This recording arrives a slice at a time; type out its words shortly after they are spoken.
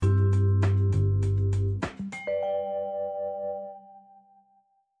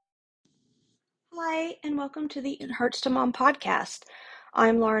and welcome to the It Hurts to Mom podcast.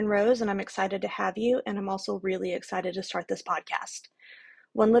 I'm Lauren Rose, and I'm excited to have you, and I'm also really excited to start this podcast.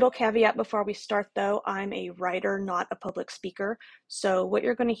 One little caveat before we start, though, I'm a writer, not a public speaker, so what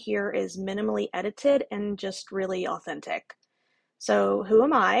you're going to hear is minimally edited and just really authentic. So, who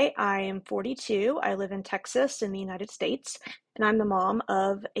am I? I am 42. I live in Texas in the United States, and I'm the mom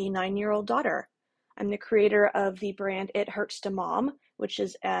of a 9-year-old daughter. I'm the creator of the brand It Hurts to Mom, which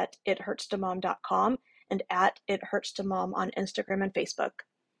is at ithurtstomom.com and at It Hurts to Mom on Instagram and Facebook.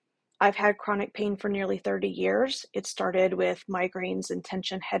 I've had chronic pain for nearly 30 years. It started with migraines and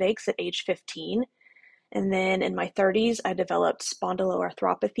tension headaches at age 15. And then in my 30s, I developed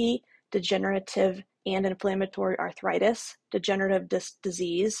spondyloarthropathy, degenerative and inflammatory arthritis, degenerative disc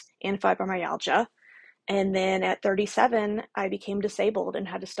disease, and fibromyalgia. And then at 37, I became disabled and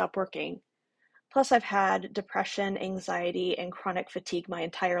had to stop working. Plus, I've had depression, anxiety, and chronic fatigue my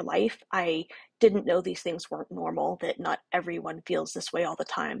entire life. I didn't know these things weren't normal, that not everyone feels this way all the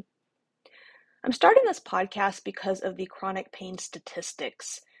time. I'm starting this podcast because of the chronic pain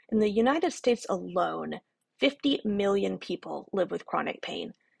statistics. In the United States alone, 50 million people live with chronic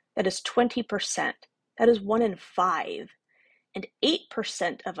pain. That is 20%. That is 1 in 5. And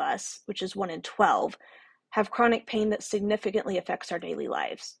 8% of us, which is 1 in 12, have chronic pain that significantly affects our daily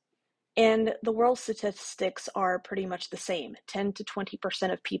lives. And the world statistics are pretty much the same. 10 to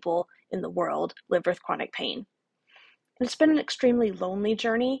 20% of people in the world live with chronic pain. And it's been an extremely lonely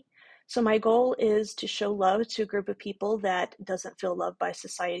journey. So my goal is to show love to a group of people that doesn't feel loved by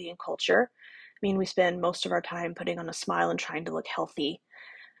society and culture. I mean, we spend most of our time putting on a smile and trying to look healthy.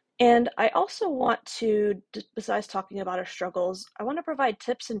 And I also want to, besides talking about our struggles, I want to provide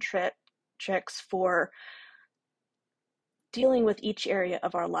tips and tricks for dealing with each area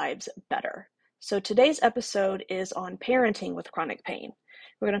of our lives better. So today's episode is on parenting with chronic pain.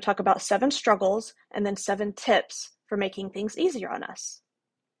 We're going to talk about 7 struggles and then 7 tips for making things easier on us.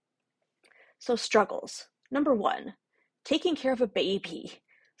 So struggles. Number 1, taking care of a baby.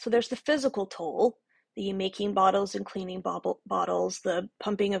 So there's the physical toll, the making bottles and cleaning bottles, the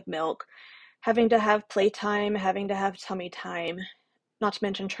pumping of milk, having to have playtime, having to have tummy time, not to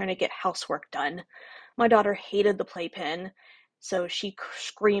mention trying to get housework done. My daughter hated the playpen, so she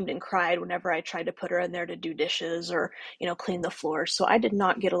screamed and cried whenever I tried to put her in there to do dishes or, clean the floor. So I did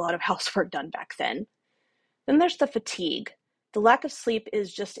not get a lot of housework done back then. Then there's the fatigue. The lack of sleep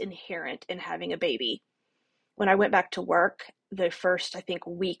is just inherent in having a baby. When I went back to work, the first, I think,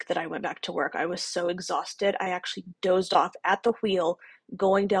 week that I went back to work, I was so exhausted. I actually dozed off at the wheel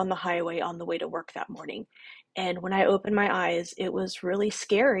going down the highway on the way to work that morning. And when I opened my eyes, it was really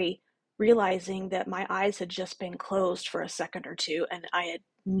scary realizing that my eyes had just been closed for a second or two, and I had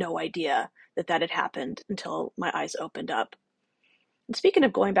no idea that that had happened until my eyes opened up. And speaking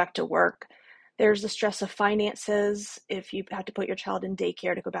of going back to work, there's the stress of finances if you have to put your child in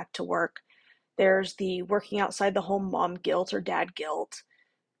daycare to go back to work. There's the working outside the home mom guilt or dad guilt.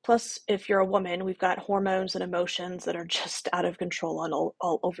 Plus, if you're a woman, we've got hormones and emotions that are just out of control on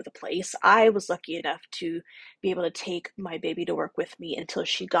all over the place. I was lucky enough to be able to take my baby to work with me until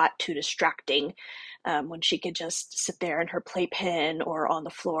she got too distracting, when she could just sit there in her playpen or on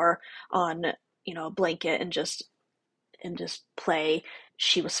the floor on a blanket and just play.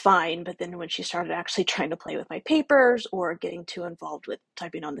 She was fine, but then when she started actually trying to play with my papers or getting too involved with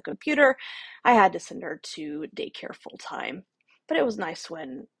typing on the computer, I had to send her to daycare full time. But it was nice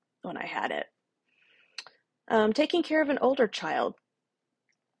when I had it. Taking care of an older child.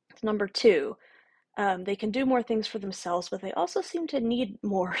 Number 2, they can do more things for themselves, but they also seem to need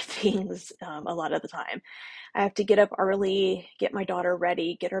more things a lot of the time. I have to get up early, get my daughter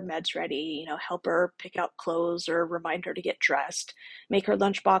ready, get her meds ready, help her pick out clothes or remind her to get dressed, make her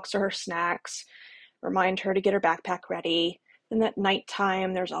lunchbox or her snacks, remind her to get her backpack ready. Then at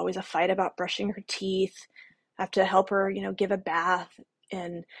nighttime, there's always a fight about brushing her teeth. I have to help her, give a bath,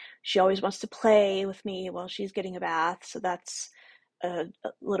 and she always wants to play with me while she's getting a bath, so that's a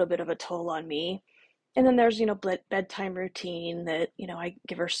little bit of a toll on me. And then there's, bedtime routine that, I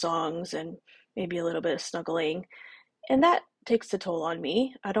give her songs and maybe a little bit of snuggling. And that takes a toll on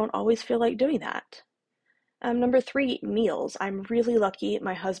me. I don't always feel like doing that. Number 3, meals. I'm really lucky.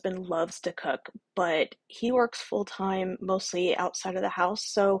 My husband loves to cook, but he works full time, mostly outside of the house.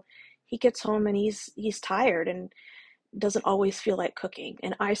 So he gets home and he's tired and doesn't always feel like cooking.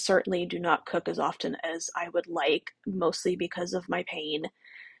 And I certainly do not cook as often as I would like, mostly because of my pain.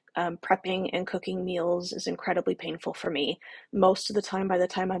 Prepping and cooking meals is incredibly painful for me. Most of the time, by the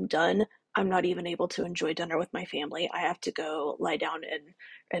time I'm done, I'm not even able to enjoy dinner with my family. I have to go lie down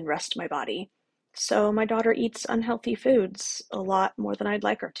and rest my body. So my daughter eats unhealthy foods a lot more than I'd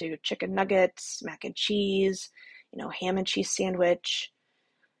like her to. Chicken nuggets, mac and cheese, ham and cheese sandwich.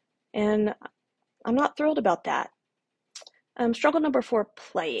 And I'm not thrilled about that. Struggle number 4,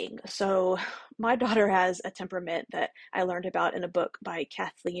 playing. So my daughter has a temperament that I learned about in a book by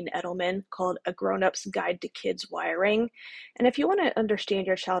Kathleen Edelman called A Grown-Up's Guide to Kids' Wiring. And if you want to understand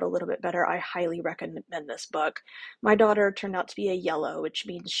your child a little bit better, I highly recommend this book. My daughter turned out to be a yellow, which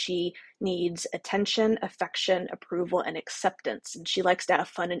means she needs attention, affection, approval, and acceptance. And she likes to have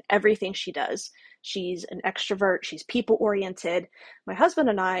fun in everything she does. She's an extrovert, she's people-oriented. My husband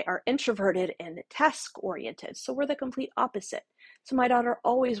and I are introverted and task-oriented, so we're the complete opposite. So my daughter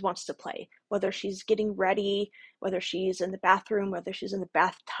always wants to play, whether she's getting ready, whether she's in the bathroom, whether she's in the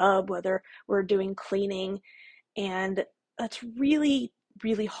bathtub, whether we're doing cleaning. And that's really,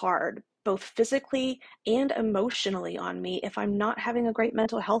 really hard, both physically and emotionally on me if I'm not having a great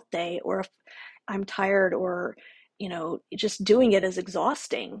mental health day, or if I'm tired, or, just doing it is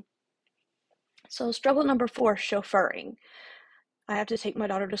exhausting. So struggle number 4, chauffeuring. I have to take my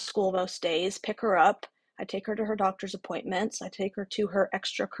daughter to school most days, pick her up. I take her to her doctor's appointments. I take her to her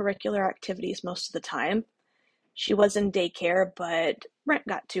extracurricular activities most of the time. She was in daycare, but rent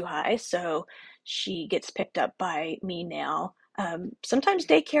got too high, so she gets picked up by me now. Sometimes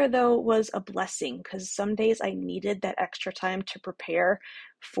daycare, though, was a blessing because some days I needed that extra time to prepare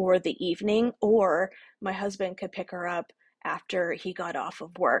for the evening, or my husband could pick her up after he got off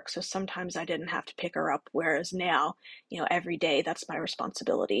of work. So sometimes I didn't have to pick her up, whereas now, every day that's my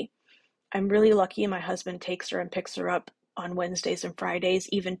responsibility. I'm really lucky my husband takes her and picks her up on Wednesdays and Fridays.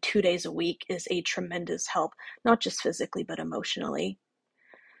 Even 2 days a week is a tremendous help, not just physically, but emotionally.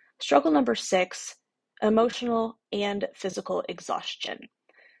 Struggle number 6, emotional and physical exhaustion.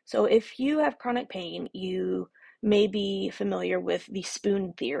 So if you have chronic pain, you may be familiar with the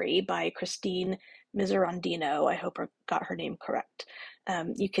spoon theory by Christine Miserandino. I hope I got her name correct.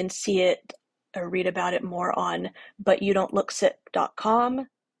 You can see it or read about it more on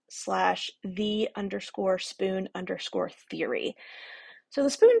butyoudontlooksit.com/the_spoon_theory. So the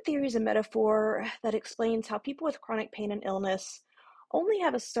spoon theory is a metaphor that explains how people with chronic pain and illness only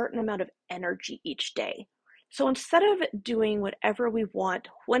have a certain amount of energy each day. So instead of doing whatever we want,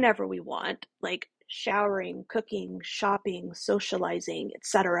 whenever we want, like showering, cooking, shopping, socializing,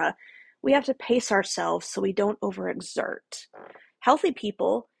 etc., we have to pace ourselves so we don't overexert. Healthy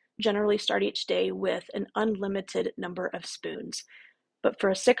people generally start each day with an unlimited number of spoons, but for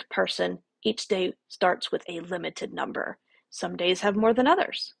a sick person, each day starts with a limited number. Some days have more than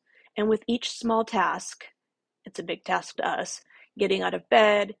others. And with each small task, it's a big task to us, getting out of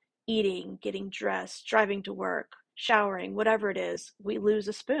bed, eating, getting dressed, driving to work, showering, whatever it is, we lose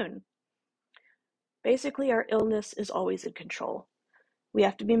a spoon. Basically, our illness is always in control. We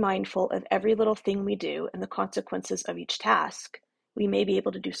have to be mindful of every little thing we do and the consequences of each task. We may be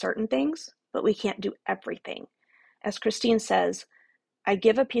able to do certain things, but we can't do everything. As Christine says, I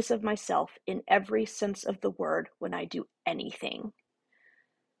give a piece of myself in every sense of the word when I do anything.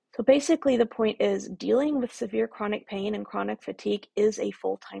 So basically, the point is dealing with severe chronic pain and chronic fatigue is a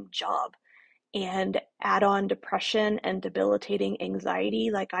full-time job. And add on depression and debilitating anxiety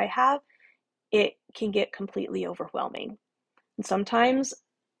like I have, it can get completely overwhelming. And sometimes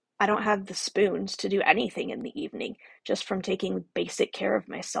I don't have the spoons to do anything in the evening just from taking basic care of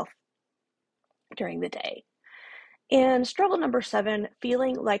myself during the day. And struggle number 7,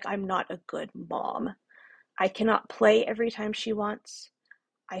 feeling like I'm not a good mom. I cannot play every time she wants.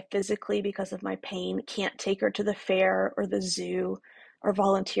 I physically, because of my pain, can't take her to the fair or the zoo or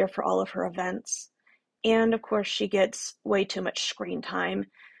volunteer for all of her events. And of course, she gets way too much screen time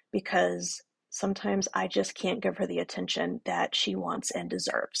because sometimes I just can't give her the attention that she wants and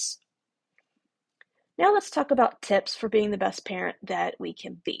deserves. Now let's talk about tips for being the best parent that we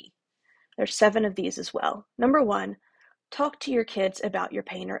can be. There's 7 of these as well. Number 1, talk to your kids about your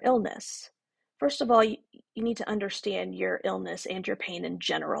pain or illness. First of all, you need to understand your illness and your pain in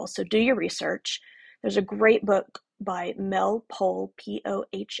general. So do your research. There's a great book by Mel Pohl,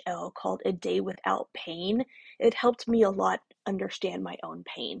 Pohl, called A Day Without Pain. It helped me a lot understand my own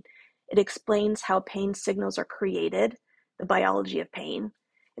pain. It explains how pain signals are created, the biology of pain.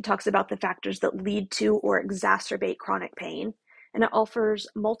 It talks about the factors that lead to or exacerbate chronic pain, and it offers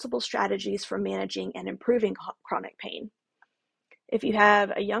multiple strategies for managing and improving chronic pain. If you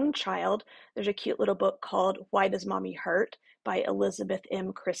have a young child, there's a cute little book called Why Does Mommy Hurt by Elizabeth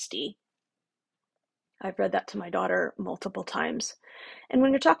M. Christie. I've read that to my daughter multiple times. And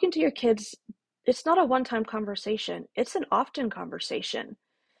when you're talking to your kids, it's not a one-time conversation. It's an often conversation.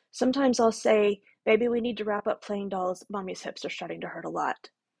 Sometimes I'll say, baby, we need to wrap up playing dolls. Mommy's hips are starting to hurt a lot.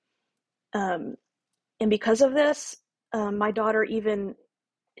 And because of this, my daughter even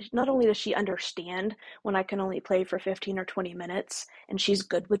not only does she understand when I can only play for 15 or 20 minutes, and she's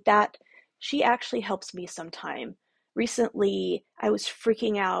good with that, she actually helps me sometime. Recently, I was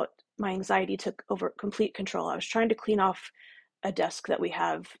freaking out. My anxiety took over complete control. I was trying to clean off a desk that we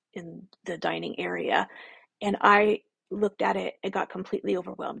have in the dining area, and I looked at it and got completely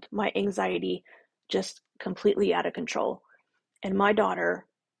overwhelmed. My anxiety just completely out of control. And my daughter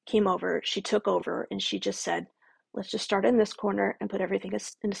came over, she took over, and she just said, let's just start in this corner and put everything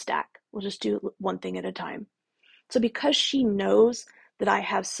in a stack. We'll just do one thing at a time. So, because she knows that I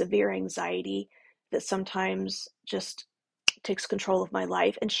have severe anxiety that sometimes just takes control of my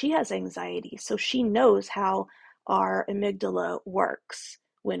life, and she has anxiety, so she knows how our amygdala works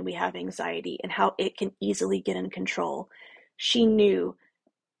when we have anxiety and how it can easily get in control. She knew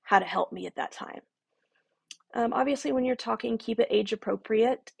how to help me at that time. Obviously, when you're talking, keep it age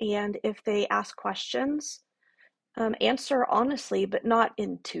appropriate. And if they ask questions, answer honestly, but not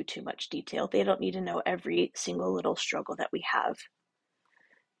in too much detail. They don't need to know every single little struggle that we have.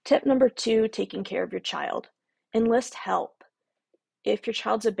 Tip number 2, taking care of your child. Enlist help. If your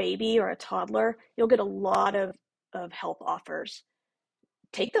child's a baby or a toddler, you'll get a lot of help offers.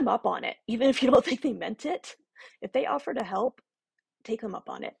 Take them up on it, even if you don't think they meant it. If they offer to help, take them up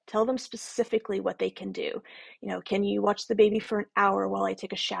on it. Tell them specifically what they can do. Can you watch the baby for an hour while I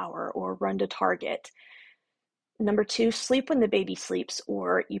take a shower or run to Target? Number 2, sleep when the baby sleeps,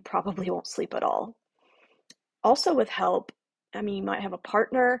 or you probably won't sleep at all. Also, with help, you might have a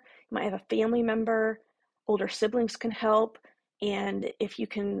partner, you might have a family member, older siblings can help, and if you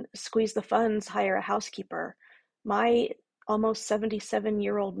can squeeze the funds, hire a housekeeper. My almost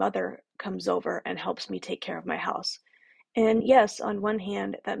 77-year-old mother comes over and helps me take care of my house. And yes, on one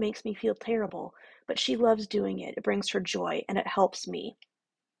hand, that makes me feel terrible, but she loves doing it. It brings her joy and it helps me.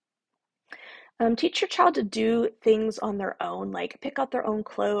 Teach your child to do things on their own, like pick out their own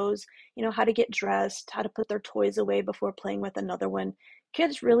clothes, how to get dressed, how to put their toys away before playing with another one.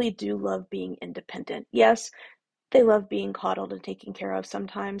 Kids really do love being independent. Yes, they love being coddled and taken care of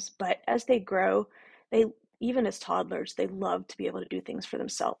sometimes, but as they grow, they, even as toddlers, they love to be able to do things for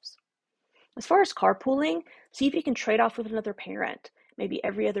themselves. As far as carpooling, see if you can trade off with another parent. Maybe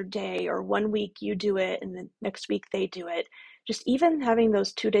every other day, or one week you do it and then next week they do it. Just even having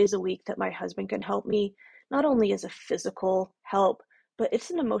those 2 days a week that my husband can help me, not only is a physical help, but it's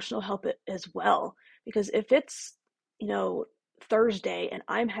an emotional help as well. Because if it's, you know, Thursday and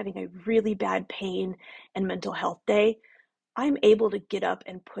I'm having a really bad pain and mental health day, I'm able to get up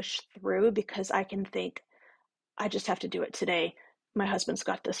and push through because I can think, I just have to do it today. My husband's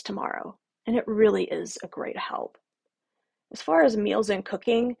got this tomorrow. And it really is a great help. As far as meals and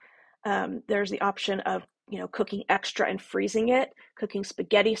cooking, there's the option of, cooking extra and freezing it, cooking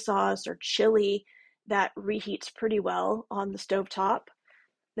spaghetti sauce or chili that reheats pretty well on the stovetop.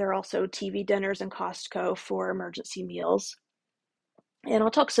 There are also TV dinners in Costco for emergency meals. And I'll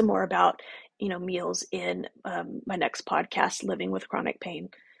talk some more about, meals in my next podcast, Living with Chronic Pain.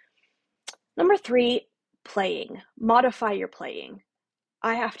 Number 3, playing. Modify your playing.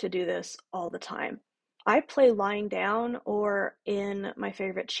 I have to do this all the time. I play lying down or in my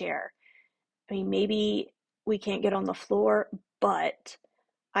favorite chair. Maybe we can't get on the floor, but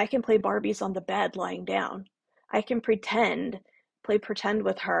I can play Barbies on the bed lying down. I can play pretend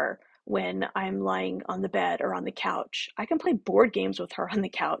with her when I'm lying on the bed or on the couch. I can play board games with her on the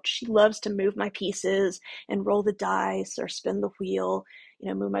couch. She loves to move my pieces and roll the dice or spin the wheel,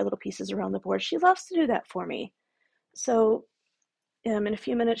 move my little pieces around the board. She loves to do that for me. So in a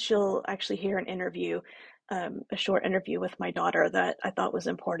few minutes, you'll actually hear an interview, a short interview with my daughter that I thought was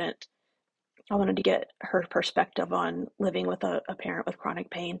important. I wanted to get her perspective on living with a parent with chronic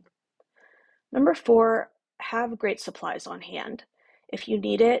pain. Number 4, have great supplies on hand. If you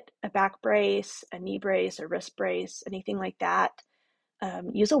need it, a back brace, a knee brace, a wrist brace, anything like that,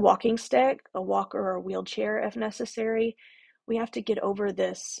 use a walking stick, a walker, or a wheelchair if necessary. We have to get over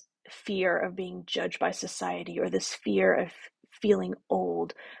this fear of being judged by society or this fear of feeling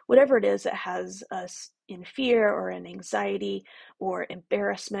old. Whatever it is that has us in fear or in anxiety or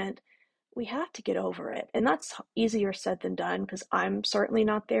embarrassment, we have to get over it. And that's easier said than done because I'm certainly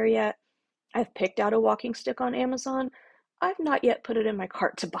not there yet. I've picked out a walking stick on Amazon. I've not yet put it in my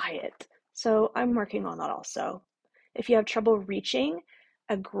cart to buy it. So I'm working on that also. If you have trouble reaching,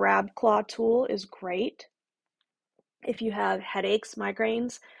 a grab claw tool is great. If you have headaches,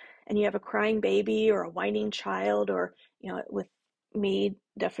 migraines, and you have a crying baby or a whining child, or, with me,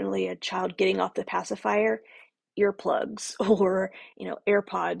 definitely a child getting off the pacifier, earplugs or,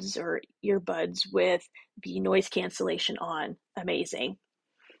 AirPods or earbuds with the noise cancellation on, amazing.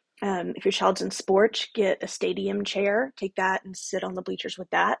 If your child's in sports, get a stadium chair, take that and sit on the bleachers with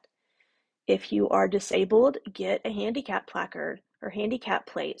that. If you are disabled, get a handicap placard or handicap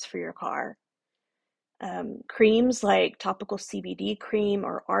plates for your car. Creams like topical CBD cream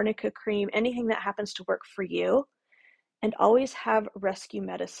or arnica cream, anything that happens to work for you. And always have rescue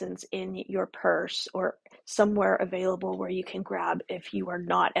medicines in your purse or somewhere available where you can grab if you are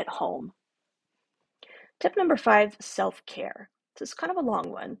not at home. Tip number 5, self-care. This is kind of a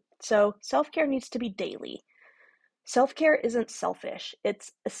long one. So self-care needs to be daily. Self-care isn't selfish,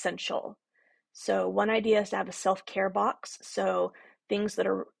 it's essential. So one idea is to have a self-care box. So things that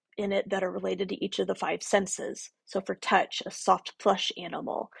are in it that are related to each of the 5 senses. So for touch, a soft plush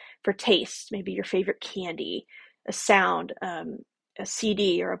animal. For taste, maybe your favorite candy. A sound, a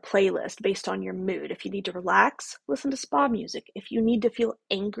CD or a playlist based on your mood. If you need to relax, listen to spa music. If you need to feel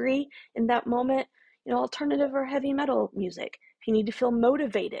angry in that moment, alternative or heavy metal music. If you need to feel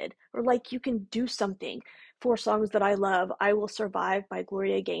motivated or like you can do something. 4 songs that I love: I Will Survive by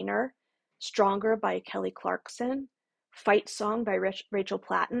Gloria Gaynor, Stronger by Kelly Clarkson, Fight Song by Rachel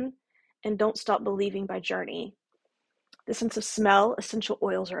Platten, and Don't Stop Believing by Journey. The sense of smell, essential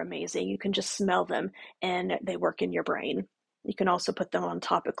oils are amazing. You can just smell them and they work in your brain. You can also put them on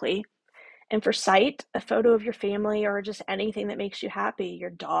topically. And for sight, a photo of your family or just anything that makes you happy,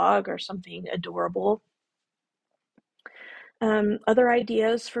 your dog or something adorable. Other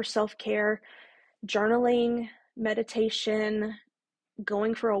ideas for self-care: journaling, meditation,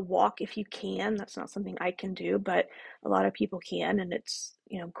 going for a walk if you can. That's not something I can do, but a lot of people can, and it's,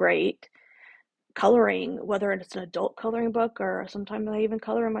 great. Coloring, whether it's an adult coloring book or sometimes I even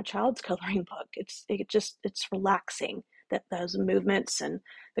color in my child's coloring book. It's relaxing, that those movements and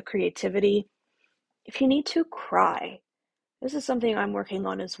the creativity. If you need to, cry. This is something I'm working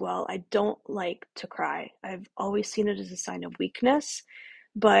on as well. I don't like to cry. I've always seen it as a sign of weakness,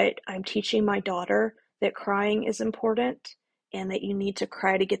 but I'm teaching my daughter that crying is important and that you need to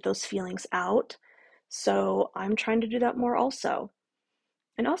cry to get those feelings out. So I'm trying to do that more also.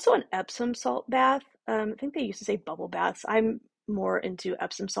 And also an Epsom salt bath. I think they used to say bubble baths. I'm more into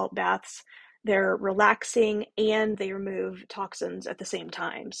Epsom salt baths. They're relaxing and they remove toxins at the same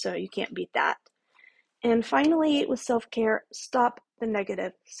time. So you can't beat that. And finally, with self-care, stop the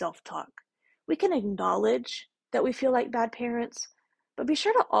negative self-talk. We can acknowledge that we feel like bad parents, but be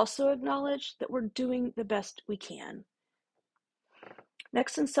sure to also acknowledge that we're doing the best we can.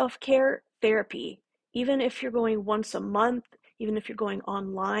 Next in self-care, therapy. Even if you're going once a month, even if you're going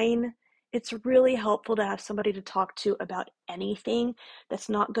online, it's really helpful to have somebody to talk to about anything that's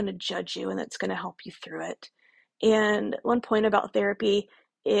not going to judge you and that's going to help you through it. And one point about therapy: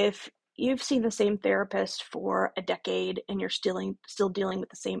 if you've seen the same therapist for a decade and you're still dealing with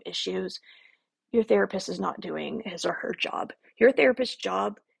the same issues, your therapist is not doing his or her job. Your therapist's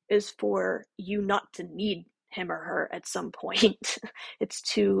job is for you not to need him or her at some point. It's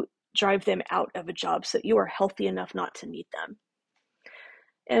to drive them out of a job so that you are healthy enough not to need them.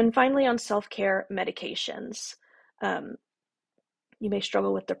 And finally, on self-care, medications. Um, you may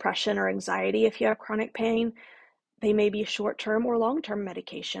struggle with depression or anxiety if you have chronic pain. They may be short-term or long-term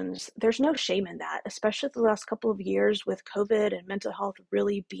medications. There's no shame in that, especially the last couple of years with COVID and mental health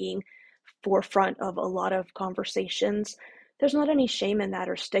really being forefront of a lot of conversations. There's not any shame in that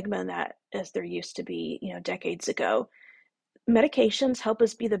or stigma in that as there used to be, decades ago. Medications help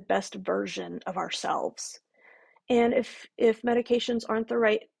us be the best version of ourselves. And if medications aren't the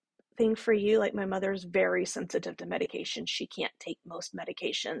right thing for you, like my mother is very sensitive to medication. She can't take most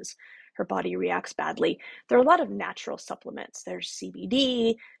medications. Her body reacts badly. There are a lot of natural supplements. There's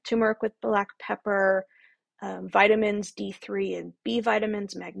CBD, turmeric with black pepper, vitamins D3 and B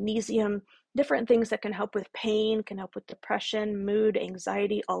vitamins, magnesium, different things that can help with pain, can help with depression, mood,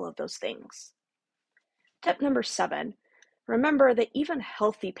 anxiety, all of those things. Tip number 7, remember that even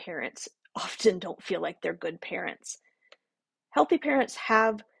healthy parents often don't feel like they're good parents. Healthy parents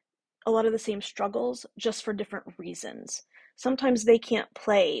have a lot of the same struggles, just for different reasons. Sometimes they can't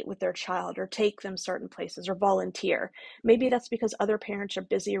play with their child or take them certain places or volunteer. Maybe that's because other parents are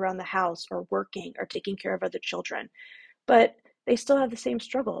busy around the house or working or taking care of other children, but they still have the same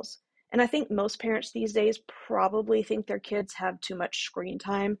struggles. And I think most parents these days probably think their kids have too much screen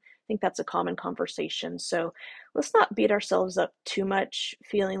time. I think that's a common conversation. So let's not beat ourselves up too much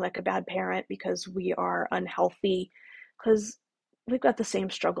feeling like a bad parent because we are unhealthy, because we've got the same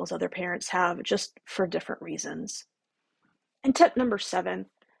struggles other parents have, just for different reasons. And tip number 7,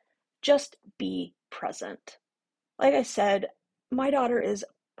 just be present. Like I said, my daughter is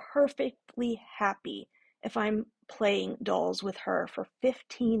perfectly happy if I'm playing dolls with her for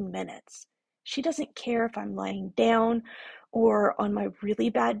 15 minutes. She doesn't care if I'm lying down Or on my really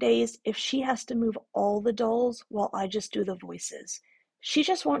bad days, if she has to move all the dolls while I just do the voices. She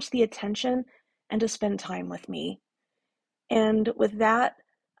just wants the attention and to spend time with me. And with that,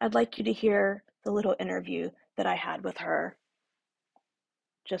 I'd like you to hear the little interview that I had with her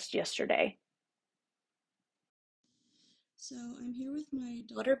just yesterday. So I'm here with my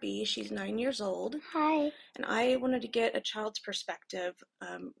daughter B. She's 9 years old. Hi. And I wanted to get a child's perspective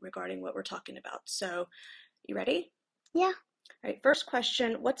regarding what we're talking about. So, you ready? Yeah. All right, first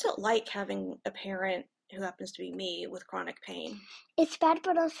question, what's it like having a parent who happens to be me with chronic pain? It's bad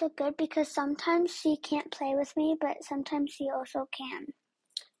but also good because sometimes she can't play with me, but sometimes she also can.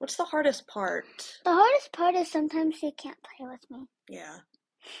 What's the hardest part? The hardest part is sometimes she can't play with me. Yeah,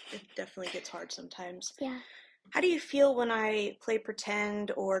 it definitely gets hard sometimes. Yeah. How do you feel when I play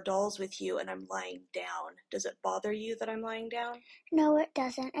pretend or dolls with you and I'm lying down? Does it bother you that I'm lying down? No, it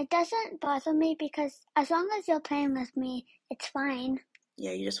doesn't. It doesn't bother me because as long as you're playing with me, it's fine.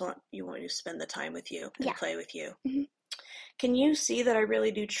 Yeah, you want me to spend the time with you and Yeah. play with you. Mm-hmm. Can you see that I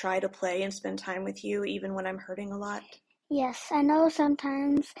really do try to play and spend time with you even when I'm hurting a lot? Yes, I know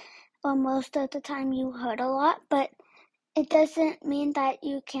sometimes or most of the time you hurt a lot, but it doesn't mean that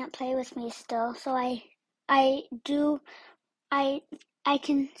you can't play with me still. So I do I I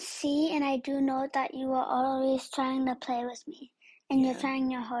can see and I do know that you are always trying to play with me and you're Yeah,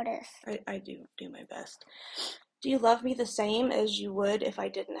 trying your hardest. I do my best. Do you love me the same as you would if I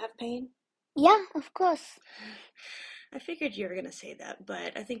didn't have pain? Yeah, of course. I figured you were going to say that,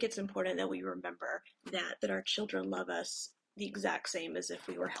 but I think it's important that we remember that our children love us the exact same as if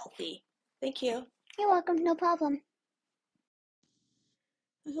we were healthy. Thank you. You're welcome, no problem.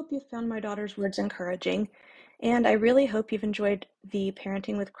 I hope you found my daughter's words encouraging, and I really hope you've enjoyed the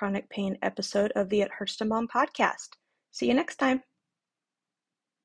Parenting with Chronic Pain episode of the At Hurston Mom podcast. See you next time.